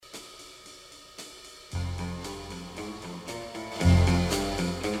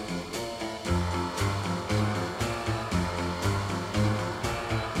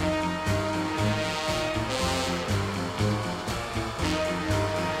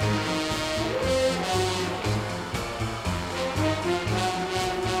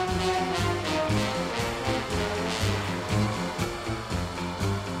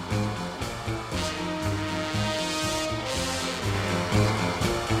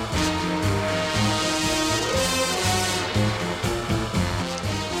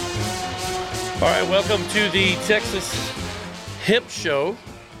All right, welcome to the Texas Hemp Show.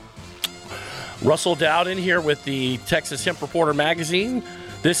 Russell Dowden here with the Texas Hemp Reporter magazine.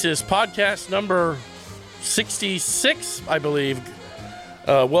 This is podcast number 66, I believe.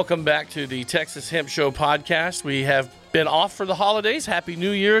 Welcome back to the Texas Hemp Show podcast. We have been off for the holidays. Happy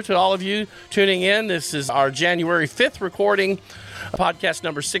New Year to all of you tuning in. This is our January 5th recording, podcast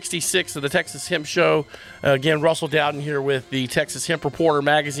number 66 of the Texas Hemp Show. Again, Russell Dowden here with the Texas Hemp Reporter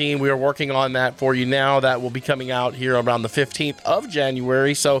magazine. We are working on that for you now. That will be coming out here around the 15th of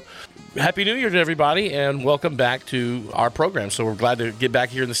January. So Happy New Year to everybody, and welcome back to our program. So we're glad to get back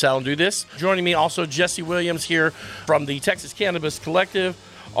here in the saddle and do this. Joining me also, Jesse Williams here from the Texas Cannabis Collective.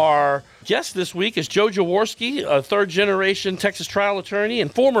 Our guest this week is Joe Jaworski, a third-generation Texas trial attorney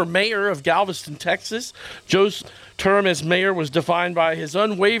and former mayor of Galveston, Texas. Joe's term as mayor was defined by his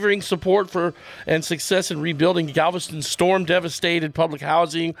unwavering support for and success in rebuilding Galveston's storm-devastated public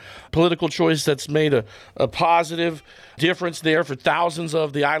housing, political choice that's made a positive difference there for thousands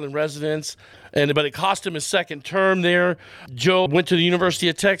of the island residents. But it cost him his second term there. Joe went to the University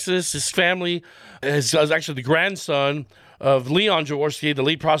of Texas. His family is actually the grandson of Leon Jaworski, the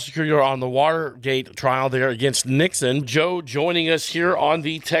lead prosecutor on the Watergate trial there against Nixon. Joe joining us here on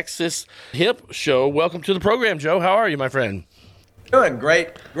the Texas Hemp Show. Welcome to the program, Joe. How are you, my friend? Doing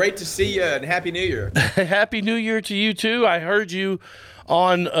great. Great to see you, and Happy New Year. Happy New Year to you, too. I heard you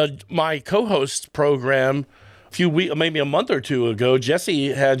on my co-host program a few weeks, maybe a month or two ago.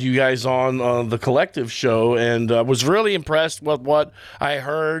 Jesse had you guys on the Collective show, and was really impressed with what I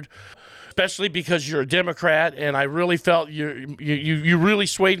heard, especially because you're a Democrat, and I really felt you really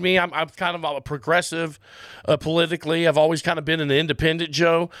swayed me. I'm kind of a progressive politically. I've always kind of been an independent,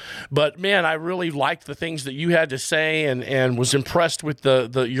 Joe. But, man, I really liked the things that you had to say, and was impressed with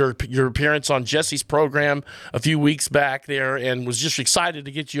your appearance on Jesse's program a few weeks back there, and was just excited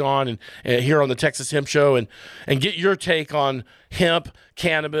to get you on and here on the Texas Hemp Show and get your take on hemp,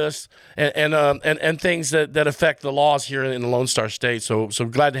 cannabis, and things that affect the laws here in the Lone Star State. So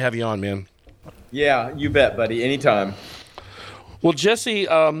glad to have you on, man. Yeah, you bet, buddy. Anytime. Well, Jesse,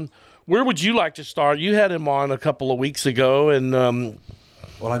 where would you like to start? You had him on a couple of weeks ago, and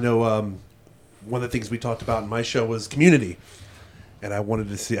well, I know one of the things we talked about in my show was community, and I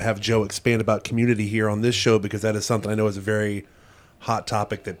wanted to have Joe expand about community here on this show, because that is something I know is a very hot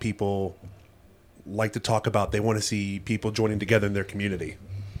topic that people like to talk about. They want to see people joining together in their community.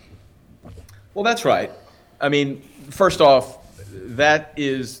 Well, that's right. I mean, first off, that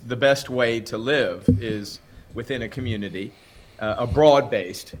is the best way to live, is within a community, a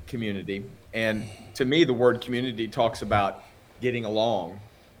broad-based community. And to me, the word community talks about getting along.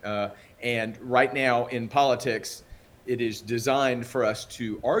 And right now in politics, it is designed for us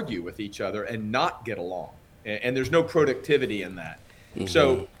to argue with each other and not get along. And there's no productivity in that. Mm-hmm.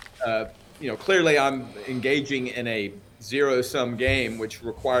 So, clearly I'm engaging in a zero-sum game, which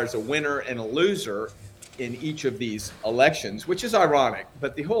requires a winner and a loser in each of these elections, which is ironic.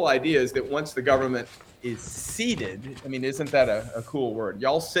 But the whole idea is that once the government is seated, I mean, isn't that a cool word?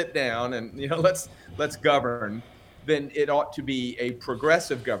 Y'all sit down and, let's govern. Then it ought to be a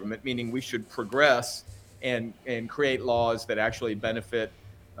progressive government, meaning we should progress and create laws that actually benefit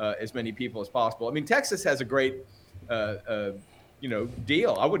as many people as possible. I mean, Texas has a great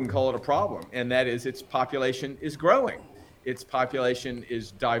deal. I wouldn't call it a problem. And that is, its population is growing. Its population is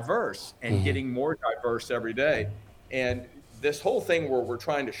diverse and getting more diverse every day. And this whole thing where we're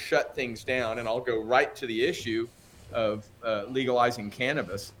trying to shut things down, and I'll go right to the issue of legalizing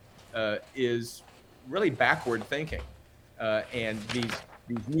cannabis, is really backward thinking. And these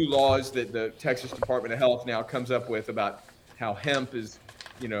new laws that the Texas Department of Health now comes up with about how hemp is,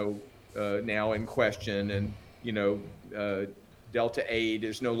 now in question, and, Delta 8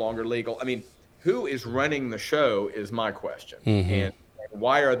 is no longer legal. I mean, who is running the show is my question. Mm-hmm. And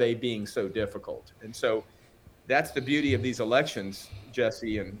why are they being so difficult? And so that's the beauty of these elections,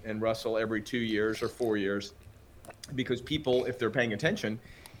 Jesse and Russell, every 2 years or 4 years, because people, if they're paying attention,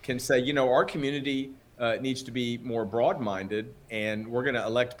 can say, our community needs to be more broad-minded, and we're going to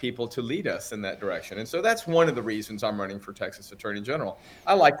elect people to lead us in that direction. And so that's one of the reasons I'm running for Texas Attorney General.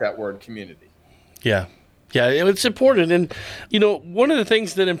 I like that word, community. Yeah. Yeah, it's important. And, one of the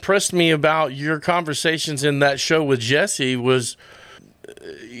things that impressed me about your conversations in that show with Jesse was,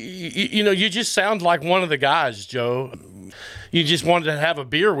 you just sound like one of the guys, Joe. You just wanted to have a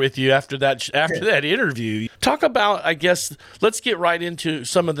beer with you after that interview. Talk about, I guess, let's get right into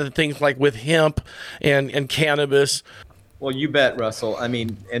some of the things like with hemp and cannabis. Well, you bet, Russell. I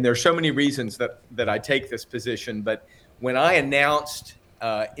mean, and there's so many reasons that I take this position, but when I announced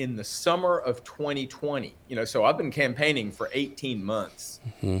in the summer of 2020. So I've been campaigning for 18 months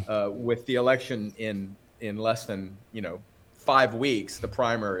with the election in less than 5 weeks, the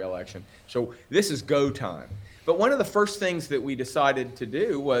primary election. So this is go time. But one of the first things that we decided to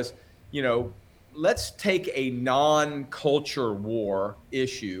do was, let's take a non-culture war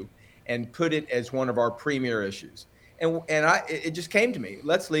issue and put it as one of our premier issues. And it just came to me,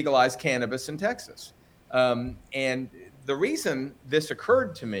 let's legalize cannabis in Texas. And the reason this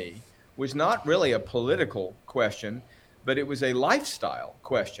occurred to me was not really a political question, but it was a lifestyle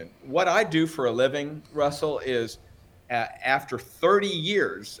question. What I do for a living, Russell, is after 30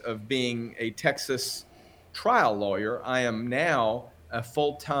 years of being a Texas trial lawyer, I am now a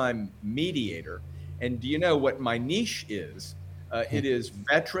full-time mediator. And do you know what my niche is? It is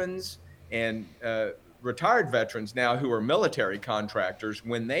veterans and retired veterans now who are military contractors.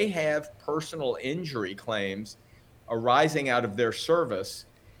 When they have personal injury claims arising out of their service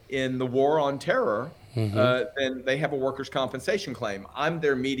in the war on terror, then they have a workers' compensation claim. I'm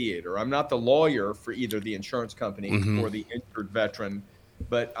their mediator. I'm not the lawyer for either the insurance company or the injured veteran,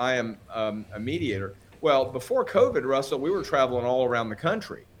 but I am a mediator. Well, before COVID, Russell, we were traveling all around the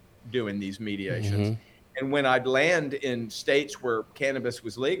country doing these mediations. And when I'd land in states where cannabis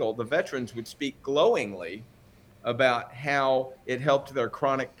was legal, the veterans would speak glowingly about how it helped their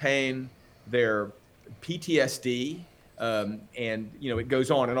chronic pain, their PTSD, and it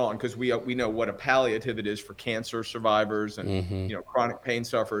goes on and on, because we know what a palliative it is for cancer survivors and chronic pain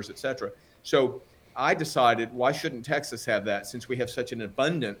sufferers, et cetera. So I decided, why shouldn't Texas have that, since we have such an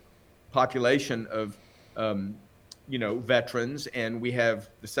abundant population of veterans, and we have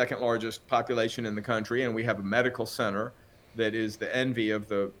the second largest population in the country, and we have a medical center that is the envy of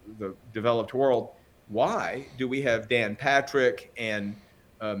the developed world. Why do we have Dan Patrick and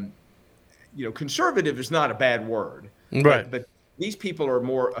conservative is not a bad word, right? But these people are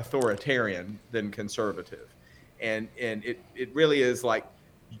more authoritarian than conservative, and it really is like,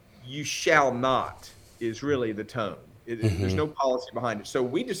 you shall not is really the tone. There's no policy behind it. So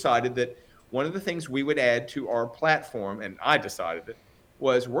we decided that one of the things we would add to our platform, and I decided it,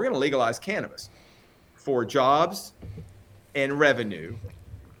 was we're going to legalize cannabis for jobs and revenue,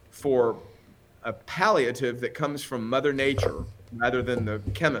 for a palliative that comes from Mother Nature rather than the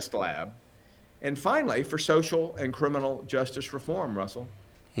chemist lab, and finally for social and criminal justice reform, Russell.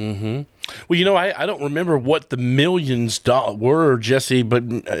 Well, I don't remember what the millions were, Jesse, but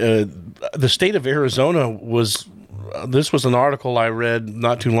the state of Arizona was. This was an article I read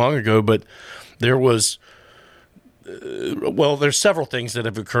not too long ago, but there was, there's several things that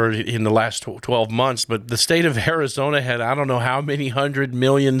have occurred in the last 12 months, but the state of Arizona had, I don't know how many hundred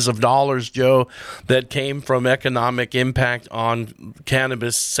millions of dollars, Joe, that came from economic impact on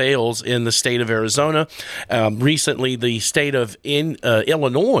cannabis sales in the state of Arizona. Recently, the state of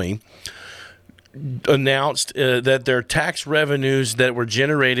Illinois announced that their tax revenues that were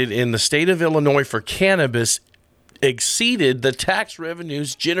generated in the state of Illinois for cannabis exceeded the tax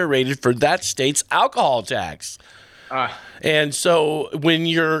revenues generated for that state's alcohol tax. And so when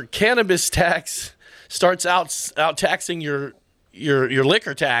your cannabis tax starts out taxing your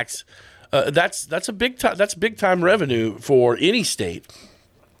liquor tax, that's a big time revenue for any state.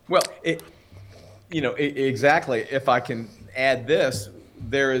 Well, exactly. If I can add this,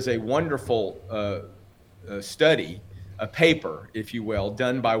 there is a wonderful study, a paper, if you will,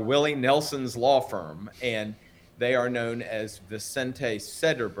 done by Willie Nelson's law firm, and they are known as Vicente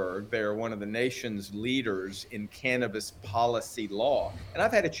Sederberg. They are one of the nation's leaders in cannabis policy law. And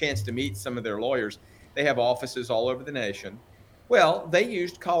I've had a chance to meet some of their lawyers. They have offices all over the nation. Well, they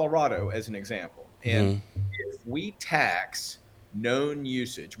used Colorado as an example. And if we tax known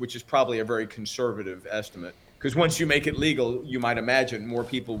usage, which is probably a very conservative estimate, because once you make it legal, you might imagine more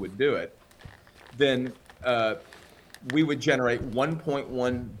people would do it, then we would generate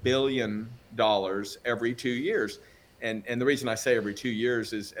 $1.1 billion every 2 years. And the reason I say every 2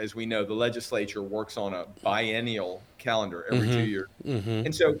 years is, as we know, the legislature works on a biennial calendar every 2 years.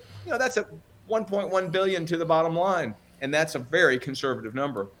 And so, that's a 1.1 billion to the bottom line. And that's a very conservative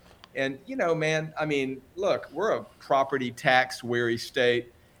number. And, man, I mean, look, we're a property tax weary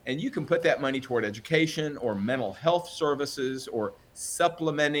state, and you can put that money toward education or mental health services or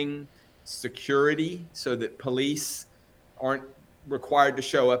supplementing security so that police aren't required to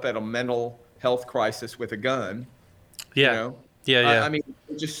show up at a mental health crisis with a gun. Yeah. I mean,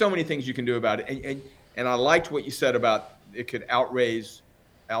 there's just so many things you can do about it. And I liked what you said about it could outraise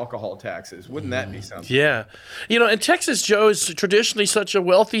alcohol taxes. Wouldn't that be something? Yeah. And Texas, Joe, is traditionally such a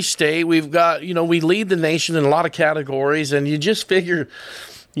wealthy state. We've got, we lead the nation in a lot of categories, and you just figure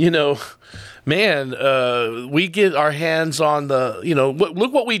man, we get our hands on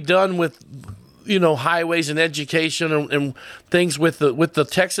look what we've done with, highways and education and things with the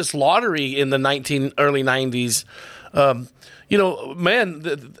Texas lottery in the early 90s.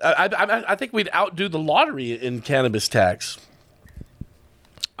 Man, I think we'd outdo the lottery in cannabis tax.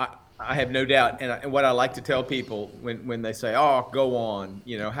 I have no doubt. And what I like to tell people when they say, oh, go on,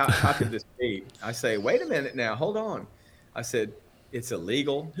 how could this be? I say, wait a minute now, hold on. I said, it's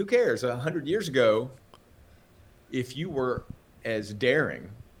illegal. Who cares? 100 years ago, if you were as daring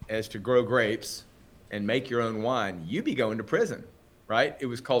as to grow grapes and make your own wine, you'd be going to prison, right? It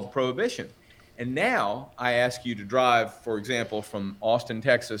was called prohibition. And now I ask you to drive, for example, from Austin,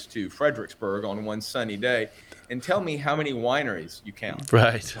 Texas to Fredericksburg on one sunny day and tell me how many wineries you count.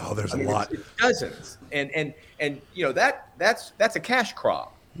 Right. Oh, there's a lot. It's dozens. And that's a cash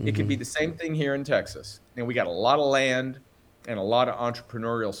crop. Mm-hmm. It could be the same thing here in Texas. And we got a lot of land and a lot of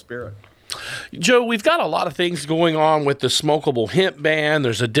entrepreneurial spirit. Joe, we've got a lot of things going on with the smokable hemp ban.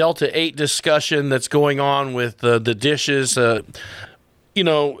 There's a Delta 8 discussion that's going on with the dishes.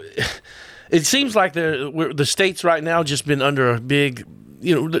 It seems like the states right now just been under a big,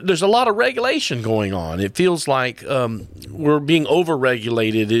 there's a lot of regulation going on. It feels like we're being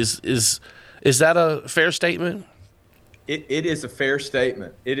over-regulated. Is that a fair statement? It is a fair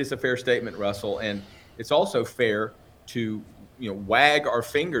statement. It is a fair statement, Russell. And it's also fair to wag our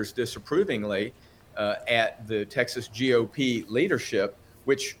fingers disapprovingly at the Texas GOP leadership,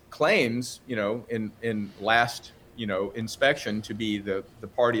 which claims, in last inspection to be the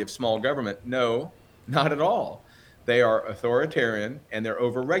party of small government. No, not at all. They are authoritarian and they're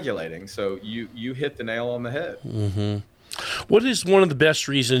over-regulating. So you hit the nail on the head. Mm-hmm. What is one of the best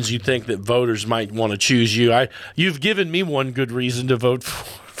reasons you think that voters might want to choose you? You've given me one good reason to vote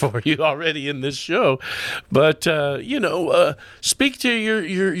for you already in this show, but speak to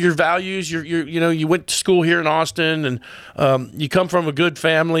your values. You went to school here in Austin, and you come from a good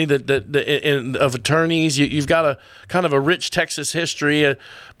family of attorneys. You've got a kind of a rich Texas history,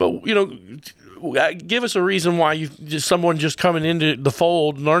 but give us a reason why someone just coming into the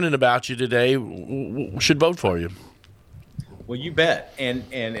fold, learning about you today, should vote for you. Well, you bet. And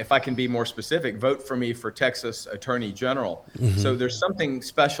if I can be more specific, vote for me for Texas Attorney General. Mm-hmm. So there's something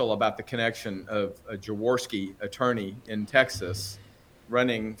special about the connection of a Jaworski attorney in Texas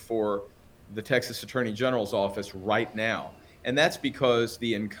running for the Texas Attorney General's office right now. And that's because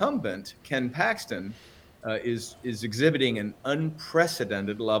the incumbent, Ken Paxton, is exhibiting an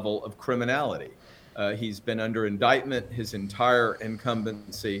unprecedented level of criminality. He's been under indictment his entire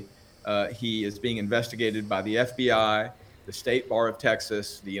incumbency. He is being investigated by the FBI, the State Bar of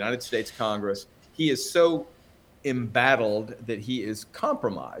Texas, the United States Congress. He is so embattled that he is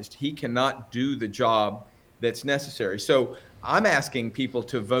compromised. He cannot do the job that's necessary. So I'm asking people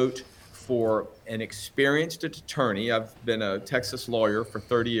to vote for an experienced attorney. I've been a Texas lawyer for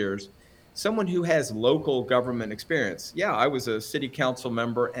 30 years, someone who has local government experience. Yeah, I was a city council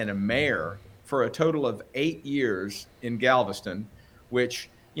member and a mayor for a total of 8 years in Galveston, which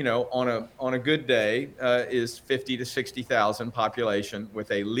on a good day is 50 to 60,000 population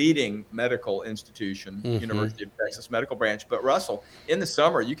with a leading medical institution, mm-hmm. University of Texas Medical Branch. But Russell, in the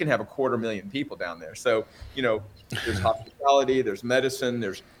summer, you can have 250,000 people down there. So, there's hospitality, there's medicine,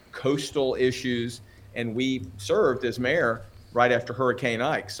 there's coastal issues. And we served as mayor right after Hurricane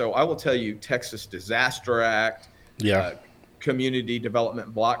Ike. So I will tell you, Texas Disaster Act, Community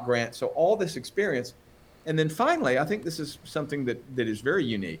Development Block Grant. So all this experience. And then finally, I think this is something that is very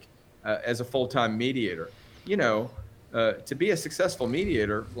unique as a full-time mediator. To be a successful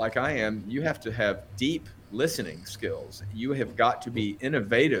mediator like I am, you have to have deep listening skills. You have got to be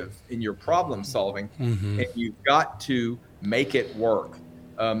innovative in your problem solving, mm-hmm. and you've got to make it work.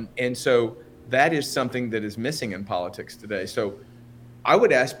 And so that is something that is missing in politics today. So I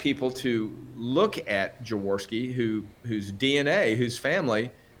would ask people to look at Jaworski, whose DNA, whose family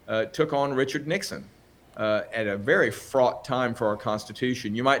took on Richard Nixon. At a very fraught time for our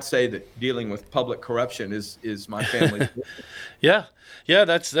Constitution. You might say that dealing with public corruption is my family's. Yeah,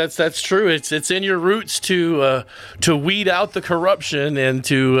 that's true. It's in your roots to weed out the corruption and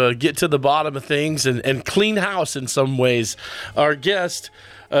to get to the bottom of things and clean house in some ways. Our guest,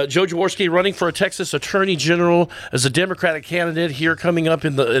 Joe Jaworski, running for a Texas Attorney General as a Democratic candidate here coming up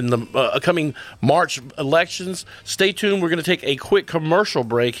in the coming March elections. Stay tuned. We're going to take a quick commercial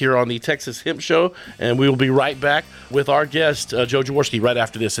break here on the Texas Hemp Show, and we will be right back with our guest, Joe Jaworski, right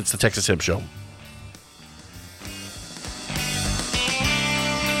after this. It's the Texas Hemp Show.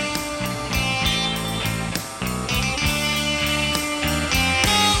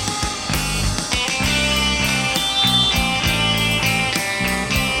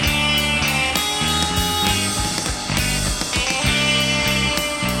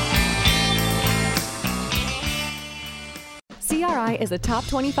 CRI is a top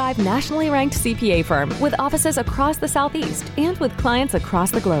 25 nationally ranked CPA firm with offices across the Southeast and with clients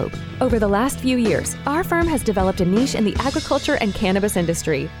across the globe. Over the last few years, our firm has developed a niche in the agriculture and cannabis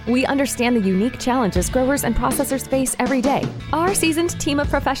industry. We understand the unique challenges growers and processors face every day. Our seasoned team of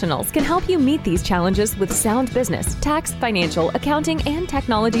professionals can help you meet these challenges with sound business, tax, financial, accounting, and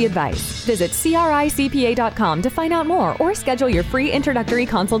technology advice. Visit CRICPA.com to find out more or schedule your free introductory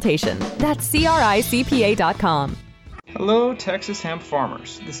consultation. That's CRICPA.com. Hello, Texas hemp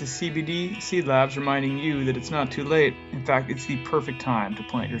farmers. This is CBD Seed Labs reminding you that it's not too late. In fact, it's the perfect time to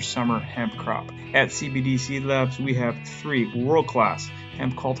plant your summer hemp crop. At CBD Seed Labs, we have 3 world-class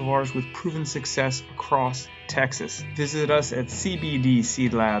hemp cultivars with proven success across Texas. Visit us at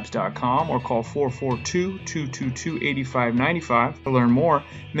cbdseedlabs.com or call 442-222-8595 to learn more.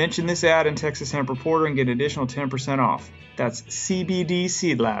 Mention this ad in Texas Hemp Reporter and get an additional 10% off. That's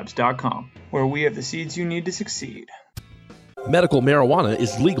cbdseedlabs.com, where we have the seeds you need to succeed. Medical marijuana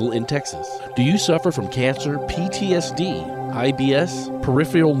is legal in Texas. Do you suffer from cancer, PTSD, IBS,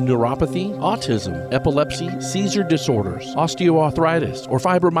 peripheral neuropathy, autism, epilepsy, seizure disorders, osteoarthritis, or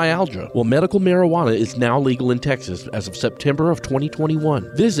fibromyalgia? Well, medical marijuana is now legal in Texas as of September of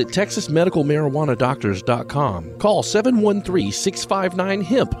 2021. Visit TexasMedicalMarijuanaDoctors.com. Call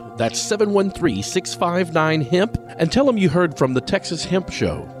 713-659-HEMP. That's 713-659-HEMP, and tell them you heard from the Texas Hemp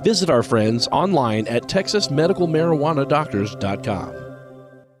Show. Visit our friends online at TexasMedicalMarijuanaDoctors.com.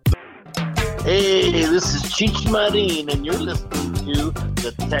 Hey, this is Cheech Marin, and you're listening to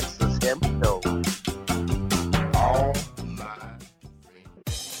the Texas Hemp Show.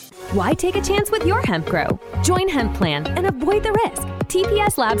 Why take a chance with your hemp grow? Join Hemp Plan and avoid the risk.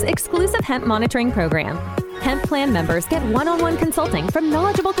 TPS Labs' exclusive hemp monitoring program. Hemp Plan members get one-on-one consulting from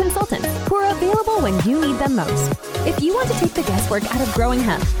knowledgeable consultants who are available when you need them most. If you want to take the guesswork out of growing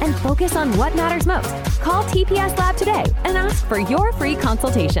hemp and focus on what matters most, call TPS Lab today and ask for your free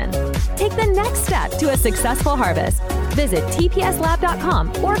consultation. Take the next step to a successful harvest. Visit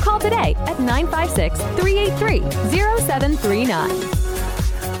tpslab.com or call today at 956-383-0739.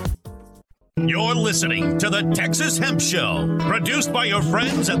 You're listening to the Texas Hemp Show, produced by your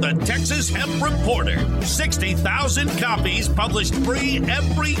friends at the Texas Hemp Reporter. 60,000 copies published free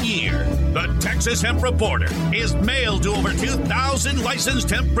every year. The Texas Hemp Reporter is mailed to over 2,000 licensed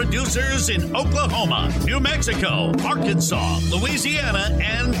hemp producers in Oklahoma, New Mexico, Arkansas, Louisiana,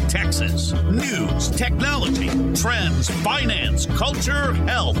 and Texas. News, technology, trends, finance, culture,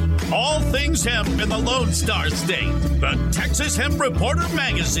 health, all things hemp in the Lone Star State. The Texas Hemp Reporter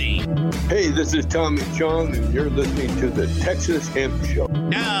magazine. Hey, this is Tommy Chong, and you're listening to the Texas Hemp Show.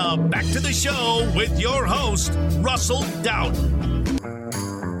 Now, back to the show with your host, Russell Dowden.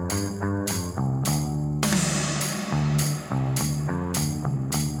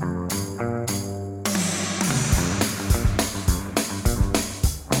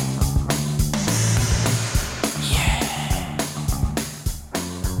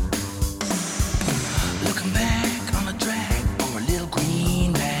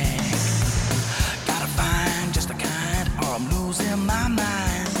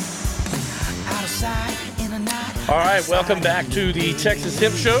 All right, welcome back to the Texas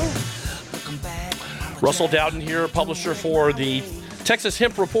Hemp Show. Russell Dowden here, publisher for the Texas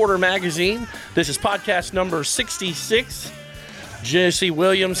Hemp Reporter magazine. This is podcast number 66. Jesse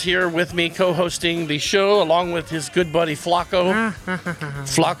Williams here with me, co-hosting the show, along with his good buddy Flacco.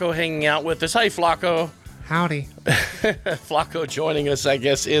 Flacco hanging out with us. Hi, Flacco. Howdy. Flacco joining us, I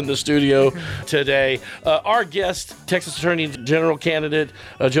guess, in the studio today. Our guest, Texas Attorney General candidate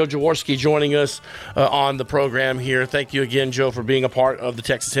Joe Jaworski, joining us on the program here. Thank you again, Joe, for being a part of the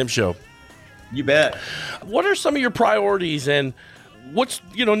Texas Hemp Show. You bet. What are some of your priorities, and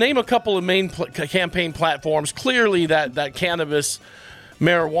name a couple of main campaign platforms? Clearly, that cannabis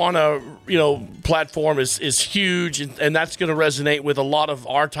marijuana, platform is huge, and that's going to resonate with a lot of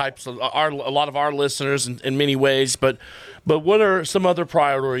our listeners in many ways. But what are some other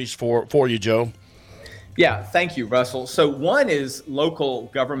priorities for you, Joe? Yeah, thank you, Russell. So one is local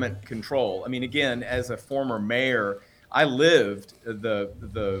government control. I mean, again, as a former mayor, I lived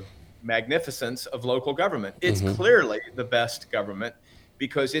the magnificence of local government. It's clearly the best government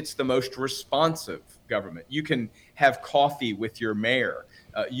because it's the most responsive government. You can have coffee with your mayor.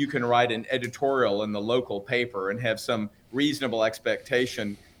 You can write an editorial in the local paper and have some reasonable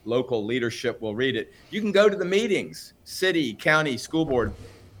expectation local leadership will read it. You can go to the meetings, city, county, school board.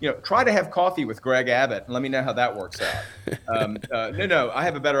 Try to have coffee with Greg Abbott and let me know how that works out. No, I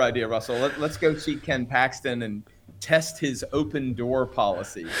have a better idea, Russell. Let's go see Ken Paxton and test his open door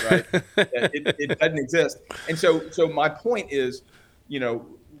policy, right? It doesn't exist. And so my point is,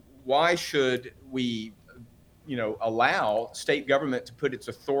 why should we allow state government to put its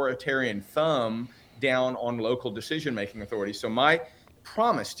authoritarian thumb down on local decision-making authorities. So my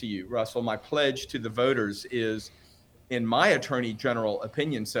promise to you, Russell, my pledge to the voters is, in my Attorney General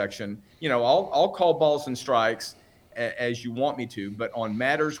opinion section, I'll call balls and strikes as you want me to, but on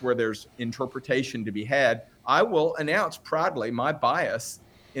matters where there's interpretation to be had, I will announce proudly my bias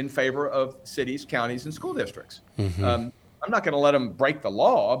in favor of cities, counties, and school districts. I'm not going to let them break the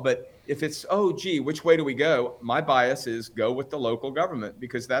law, but if it's, which way do we go? My bias is go with the local government,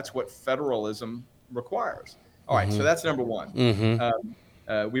 because that's what federalism requires. All right, so that's number one.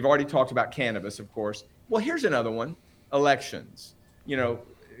 We've already talked about cannabis, of course. Well, here's another one, elections.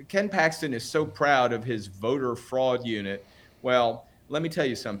 Ken Paxton is so proud of his voter fraud unit. Well, let me tell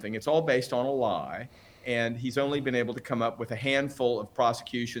you something. It's all based on a lie, and he's only been able to come up with a handful of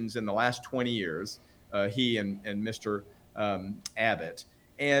prosecutions in the last 20 years, he and Mr. Abbott.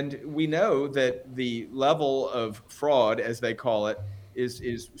 And we know that the level of fraud, as they call it,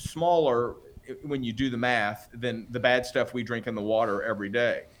 is smaller when you do the math than the bad stuff we drink in the water every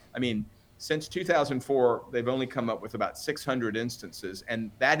day. I mean, since 2004, they've only come up with about 600 instances,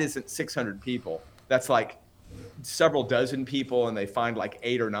 and that isn't 600 people. That's like several dozen people, and they find like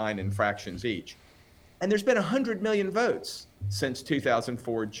 8 or 9 infractions each. And there's been 100 million votes since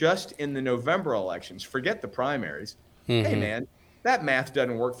 2004 just in the November elections. Forget the primaries. Hey, man, that math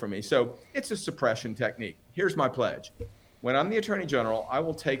doesn't work for me. So it's a suppression technique. Here's my pledge. When I'm the Attorney General, I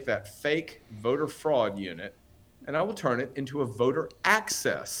will take that fake voter fraud unit and I will turn it into a voter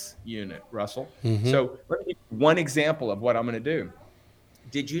access unit, Russell. So let me give you one example of what I'm going to do.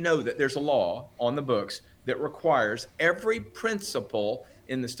 Did you know that there's a law on the books that requires every principal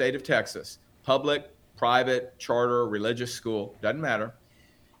in the state of Texas, public, private, charter, religious school, doesn't matter,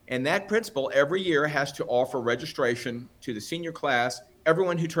 and that principal every year has to offer registration to the senior class.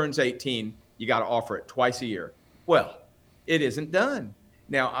 Everyone who turns 18, you got to offer it twice a year. Well, it isn't done.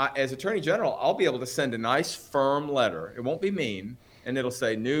 Now, as Attorney General, I'll be able to send a nice, firm letter. It won't be mean, and it'll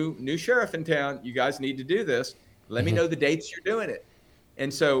say, new sheriff in town, you guys need to do this. Let me know the dates you're doing it.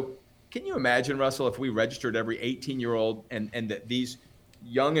 And so can you imagine, Russell, if we registered every 18-year-old and that these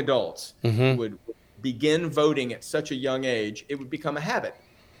young adults would begin voting at such a young age, it would become a habit.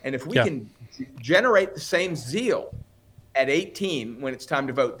 And if we can generate the same zeal at 18 when it's time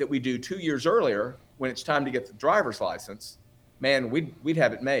to vote that we do 2 years earlier when it's time to get the driver's license, man, we'd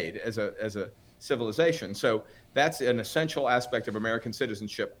have it made as a civilization. So that's an essential aspect of American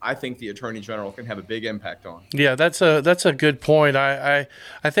citizenship. I think the Attorney General can have a big impact on. Yeah, that's a good point. I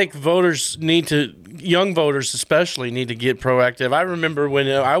think voters young voters especially need to get proactive. I remember when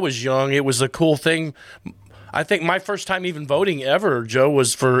I was young, it was a cool thing. I think my first time even voting ever, Joe,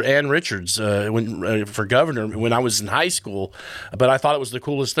 was for Ann Richards for governor when I was in high school. But I thought it was the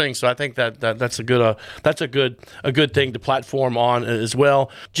coolest thing. So I think that's a good thing to platform on as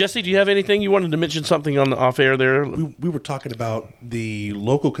well. Jesse, do you have anything you wanted to mention something on the off air there? We were talking about the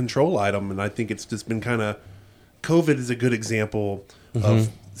local control item, and I think it's just been kind of COVID is a good example of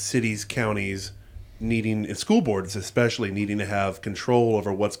cities, counties needing, and school boards especially needing to have control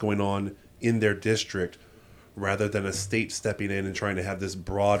over what's going on in their district, rather than a state stepping in and trying to have this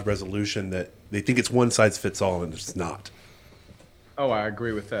broad resolution that they think it's one size fits all, and it's not. Oh, I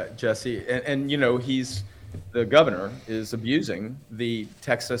agree with that, Jesse. And the governor is abusing the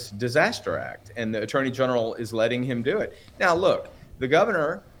Texas Disaster Act, and the Attorney General is letting him do it. Now, look, the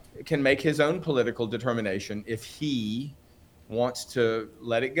governor can make his own political determination if he wants to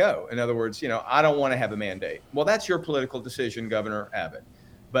let it go. In other words, I don't want to have a mandate. Well, that's your political decision, Governor Abbott.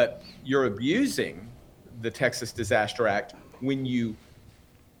 But you're abusing the Texas Disaster Act when you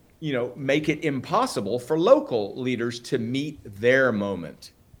make it impossible for local leaders to meet their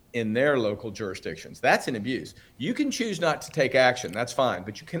moment in their local jurisdictions. That's an abuse. You can choose not to take action, that's fine,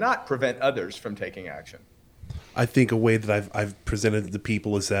 but you cannot prevent others from taking action. I think a way that I've presented to the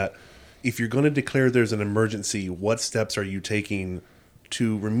people is that if you're going to declare there's an emergency, what steps are you taking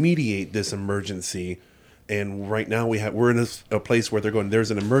to remediate this emergency? And right now we're in a place where they're going, there's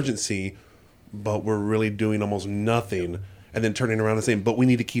an emergency, but we're really doing almost nothing, and then turning around and saying, but we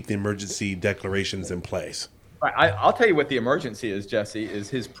need to keep the emergency declarations in place. I'll tell you what the emergency is, Jesse, is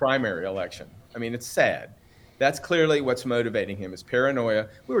his primary election. I mean, it's sad. That's clearly what's motivating him, is paranoia.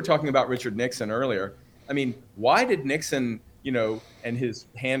 We were talking about Richard Nixon earlier. I mean, why did Nixon, and his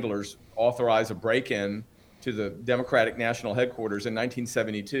handlers authorize a break-in to the Democratic National Headquarters in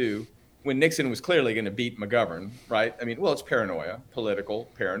 1972 when Nixon was clearly going to beat McGovern, right? I mean, well, it's paranoia, political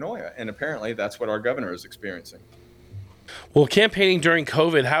paranoia. And apparently that's what our governor is experiencing. Well, campaigning during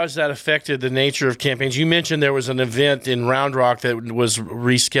COVID, how has that affected the nature of campaigns? You mentioned there was an event in Round Rock that was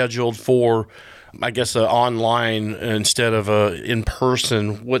rescheduled for, I guess, online instead of in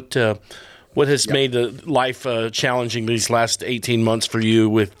person. What has made the life challenging these last 18 months for you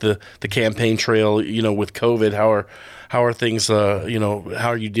with the campaign trail? With COVID, how are things? How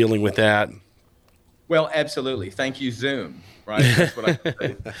are you dealing with that? Well, absolutely. Thank you, Zoom. Right. That's what I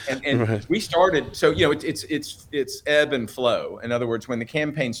say. And right. We started. So it's ebb and flow. In other words, when the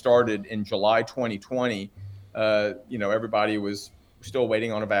campaign started in July 2020, everybody was still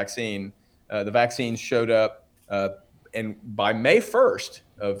waiting on a vaccine. The vaccines showed up, and by May 1st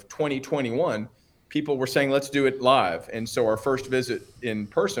of 2021, people were saying, let's do it live. And so our first visit in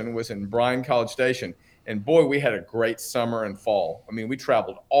person was in Bryan College Station. And boy, we had a great summer and fall. I mean, we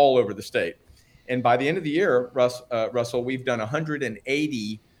traveled all over the state. And by the end of the year, Russell, we've done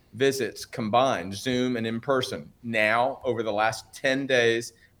 180 visits combined, Zoom and in person. Now, over the last 10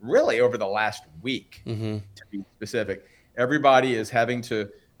 days, really over the last week, to be specific, everybody is having to,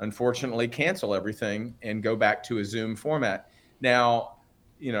 unfortunately, cancel everything and go back to a Zoom format. Now,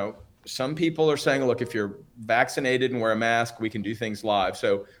 some people are saying, look, if you're vaccinated and wear a mask, we can do things live.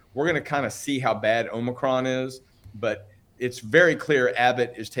 So we're going to kind of see how bad Omicron is. But it's very clear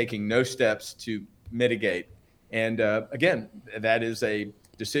Abbott is taking no steps to mitigate. And again, that is a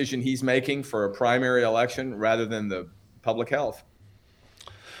decision he's making for a primary election rather than the public health.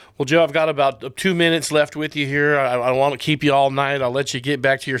 Well, Joe, I've got about 2 minutes left with you here. I don't want to keep you all night. I'll let you get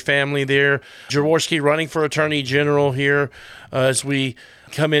back to your family there. Jaworski running for Attorney General here as we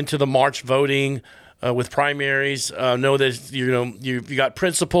come into the March voting. With primaries, know that you've got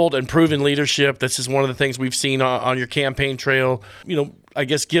principled and proven leadership. This is one of the things we've seen on your campaign trail. I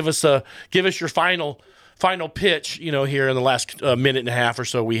guess give us your final pitch. Here in the last minute and a half or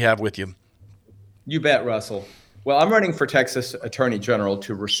so we have with you. You bet, Russell. Well, I'm running for Texas Attorney General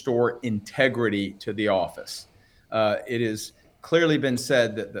to restore integrity to the office. It has clearly been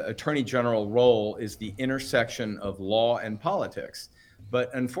said that the Attorney General role is the intersection of law and politics, but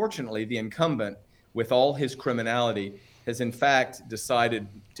unfortunately, the incumbent, with all his criminality, has in fact decided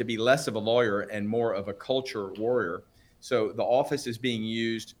to be less of a lawyer and more of a culture warrior. So the office is being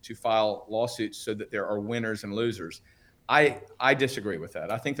used to file lawsuits so that there are winners and losers. I disagree with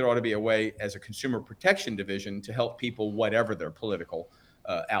that. I think there ought to be a way as a consumer protection division to help people, whatever their political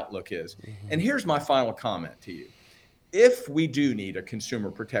outlook is. And here's my final comment to you. If we do need a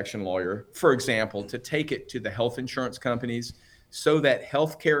consumer protection lawyer, for example, to take it to the health insurance companies, so that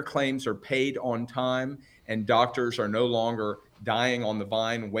healthcare claims are paid on time and doctors are no longer dying on the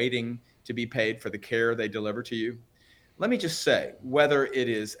vine waiting to be paid for the care they deliver to you. Let me just say, whether it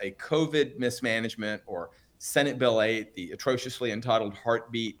is a COVID mismanagement or Senate Bill 8, the atrociously entitled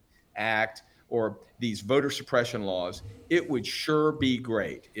Heartbeat Act, or these voter suppression laws, it would sure be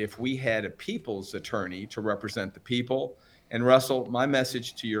great if we had a people's attorney to represent the people. And Russell, my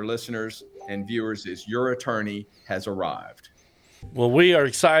message to your listeners and viewers is your attorney has arrived. Well, we are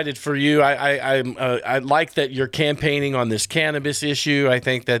excited for you. I like that you're campaigning on this cannabis issue. I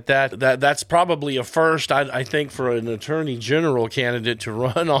think that's probably a first. I think for an attorney general candidate to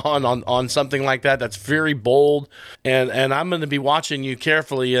run on something like that, that's very bold. And I'm going to be watching you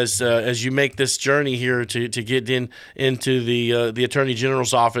carefully as you make this journey here to get into the attorney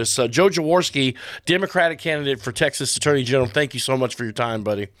general's office. Joe Jaworski, Democratic candidate for Texas Attorney General. Thank you so much for your time,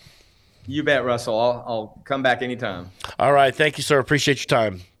 buddy. You bet, Russell. I'll come back anytime. All right. Thank you, sir. Appreciate your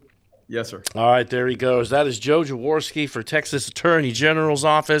time. Yes, sir. All right. There he goes. That is Joe Jaworski for Texas Attorney General's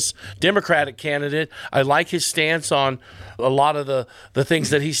office, Democratic candidate. I like his stance on a lot of the things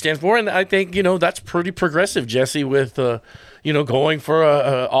that he stands for. And I think, that's pretty progressive, Jesse, with, going for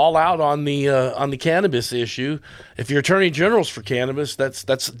all out on the cannabis issue. If your attorney general's for cannabis, that's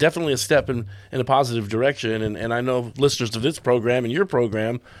definitely a step in a positive direction. And I know listeners of this program and your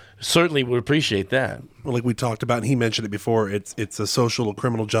program certainly would appreciate that. Well, like we talked about, and he mentioned it before, it's a social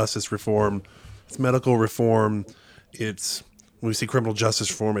criminal justice reform, it's medical reform, it's when we see criminal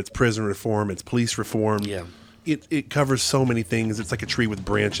justice reform, it's prison reform, it's police reform. Yeah. It covers so many things. It's like a tree with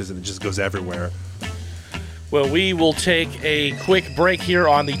branches, and it just goes everywhere. Well, we will take a quick break here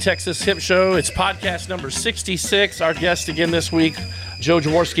on the Texas Hemp Show. It's podcast number 66. Our guest again this week, Joe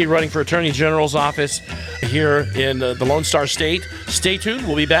Jaworski, running for Attorney General's office here in the Lone Star State. Stay tuned.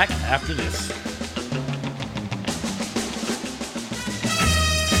 We'll be back after this.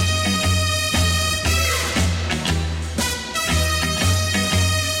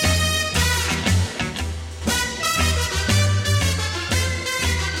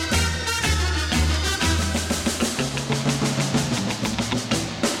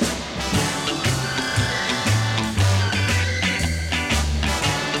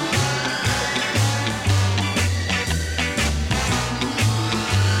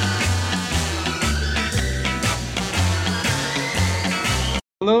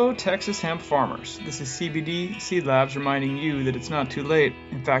 Hello, Texas hemp farmers. This is CBD Seed Labs reminding you that it's not too late.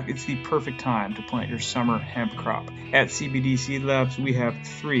 In fact, it's the perfect time to plant your summer hemp crop. At CBD Seed Labs, we have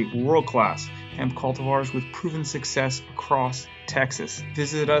 3 world-class hemp cultivars with proven success across Texas.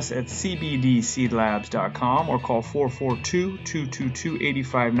 Visit us at cbdseedlabs.com or call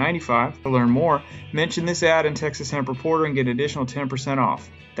 442-222-8595 to learn more. Mention this ad in Texas Hemp Reporter and get an additional 10% off.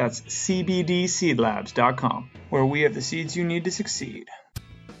 That's cbdseedlabs.com, where we have the seeds you need to succeed.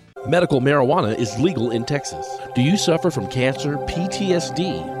 Medical marijuana is legal in Texas. Do you suffer from cancer,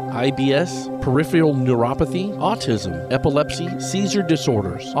 PTSD, IBS, peripheral neuropathy, autism, epilepsy, seizure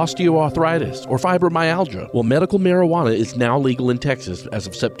disorders, osteoarthritis, or fibromyalgia? Well, medical marijuana is now legal in Texas as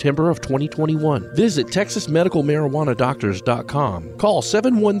of September of 2021. Visit TexasMedicalMarijuanaDoctors.com. Call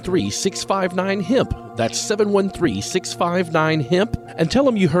 713-659-HEMP. That's 713-659-HEMP, and tell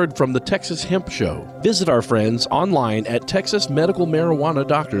them you heard from the Texas Hemp Show. Visit our friends online at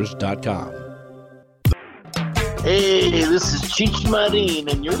TexasMedicalMarijuanaDoctors.com. Hey, this is Cheech Marin,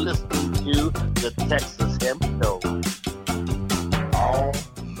 and you're listening to the Texas Hemp Show.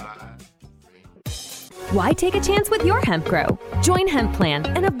 Why take a chance with your hemp grow? Join Hemp Plan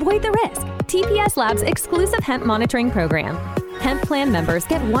and avoid the risk. TPS Labs' exclusive hemp monitoring program. Hemp Plan members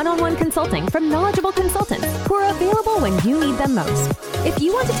get one-on-one consulting from knowledgeable consultants who are available when you need them most. If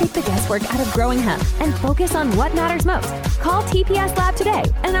you want to take the guesswork out of growing hemp and focus on what matters most, call TPS Lab today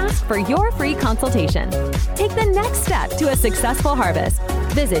and ask for your free consultation. Take the next step to a successful harvest.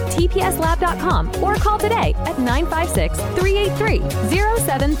 Visit tpslab.com or call today at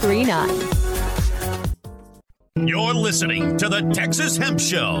 956-383-0739. You're listening to the Texas Hemp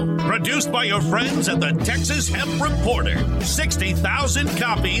Show, produced by your friends at the Texas Hemp Reporter. 60,000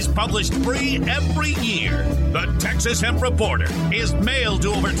 copies published free every year. The Texas Hemp Reporter is mailed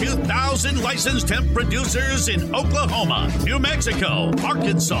to over 2,000 licensed hemp producers in Oklahoma, New Mexico,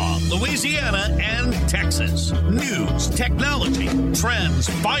 Arkansas, Louisiana, and Texas. News, technology, trends,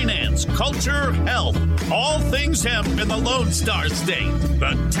 finance, culture, health, all things hemp in the Lone Star State.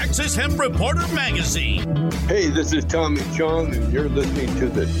 The Texas Hemp Reporter magazine. Hey, this is Tommy Chong, and you're listening to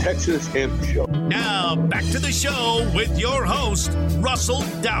the Texas Hemp Show. Now, back to the show with your host, Russell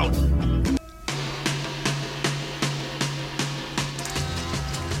Dowden.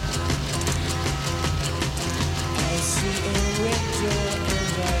 I see a red door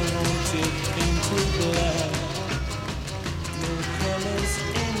and I want it into black. No colors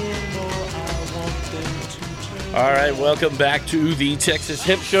anymore, I want them to turn. All right, welcome back to the Texas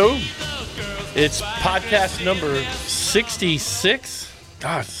Hemp Show. It's podcast number 66.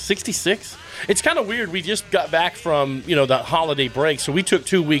 Gosh, 66? It's kind of weird. We just got back from, the holiday break. So we took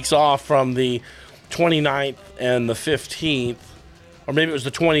 2 weeks off from the 29th and the 15th. Or maybe it was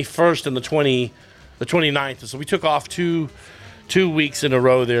the 21st and the 29th. So we took off two weeks in a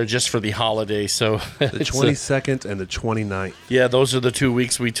row there just for the holiday. So the 22nd and the 29th. Yeah, those are the 2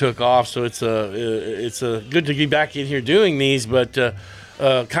 weeks we took off. So it's good to be back in here doing these, but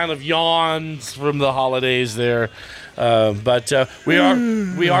kind of yawns from the holidays there. But we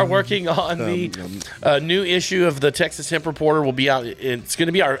are working on the new issue of the Texas Hemp Reporter. Will be out. It's going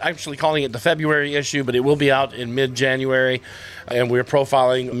to be actually calling it the February issue, but it will be out in mid-January. And we're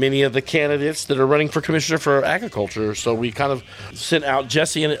profiling many of the candidates that are running for Commissioner for Agriculture. So we kind of sent out,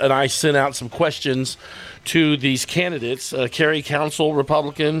 Jesse and I sent out some questions to these candidates. Cary Council,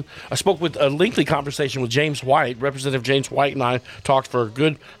 Republican. I spoke with a lengthy conversation with James White. Representative James White and I talked for a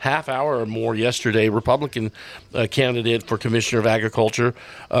good half hour or more yesterday. Republican candidate for Commissioner of Agriculture.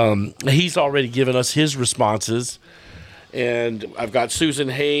 He's already given us his responses. And I've got Susan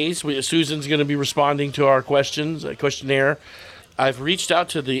Hayes. Susan's going to be responding to our questionnaire. I've reached out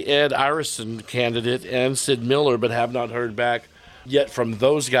to the Ed Ireson candidate and Sid Miller, but have not heard back yet from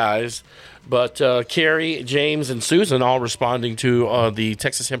those guys. But Cary, James, and Susan all responding to the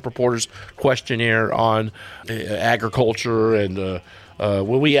Texas Hemp Reporter's questionnaire on agriculture. And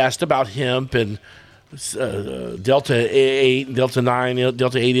we asked about hemp and Delta 8, Delta 9,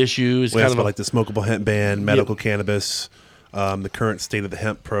 Delta 8 issues. We asked about like the smokable hemp ban, medical cannabis, the current state of the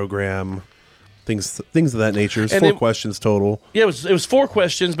hemp program, things of that nature. It's 4 questions total. Yeah, it was 4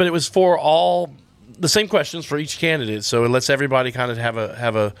 questions, but it was for all the same questions for each candidate. So it lets everybody kind of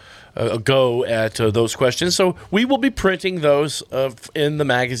have a go at those questions. So we will be printing those in the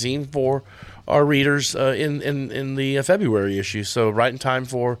magazine for our readers in the February issue. So right in time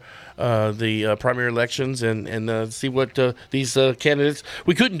for the primary elections and see what these candidates.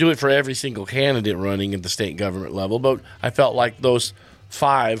 We couldn't do it for every single candidate running at the state government level, but I felt like those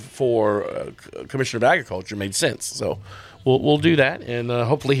 5 for Commissioner of Agriculture made sense. So we'll do that, and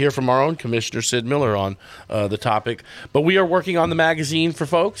hopefully hear from our own Commissioner Sid Miller on the topic. But we are working on the magazine for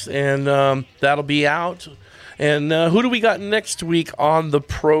folks, and that'll be out. And who do we got next week on the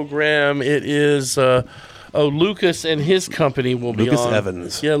program? It is Lucas and his company will be on. Lucas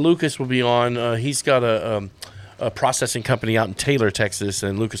Evans. Yeah, Lucas will be on. He's got a processing company out in Taylor, Texas,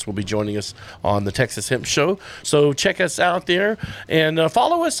 and Lucas will be joining us on the Texas Hemp Show. So check us out there, and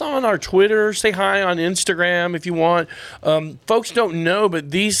follow us on our Twitter. Say hi on Instagram if you want. Folks don't know,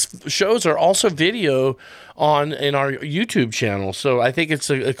 but these shows are also video in our YouTube channel. So I think it's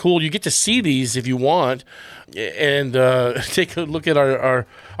a cool. You get to see these if you want, and take a look at our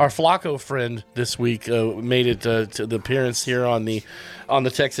Flacco friend this week. Made it to the appearance here on the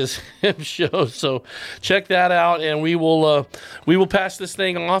Texas Hemp Show. So check that out, and we will pass this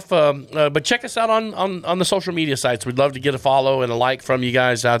thing off. But check us out on the social media sites. We'd love to get a follow and a like from you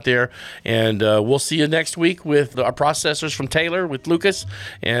guys out there. And we'll see you next week with our processors from Taylor with Lucas.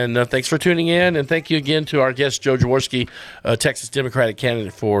 And thanks for tuning in, and thank you again to our guest Joe Jaworski, Texas Democratic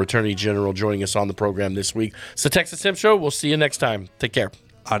candidate for Attorney General, joining us on the program this week. It's the Texas Hemp Show. We'll see you next time. Take care.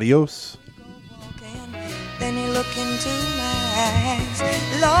 Adios. Then you look into my eyes.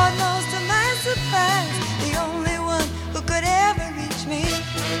 Lord knows to my surprise, the only one who could ever reach me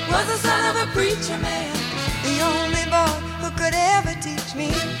was the son of a preacher man. The only boy who could ever teach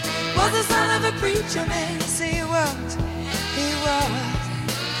me was the son of a preacher man. Yes, he was. Yes,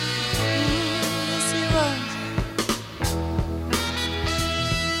 he was.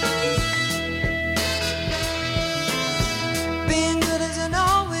 Being good isn't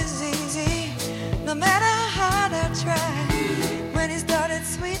always easy, no matter how hard I try. When he started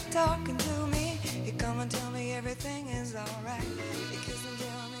sweet talking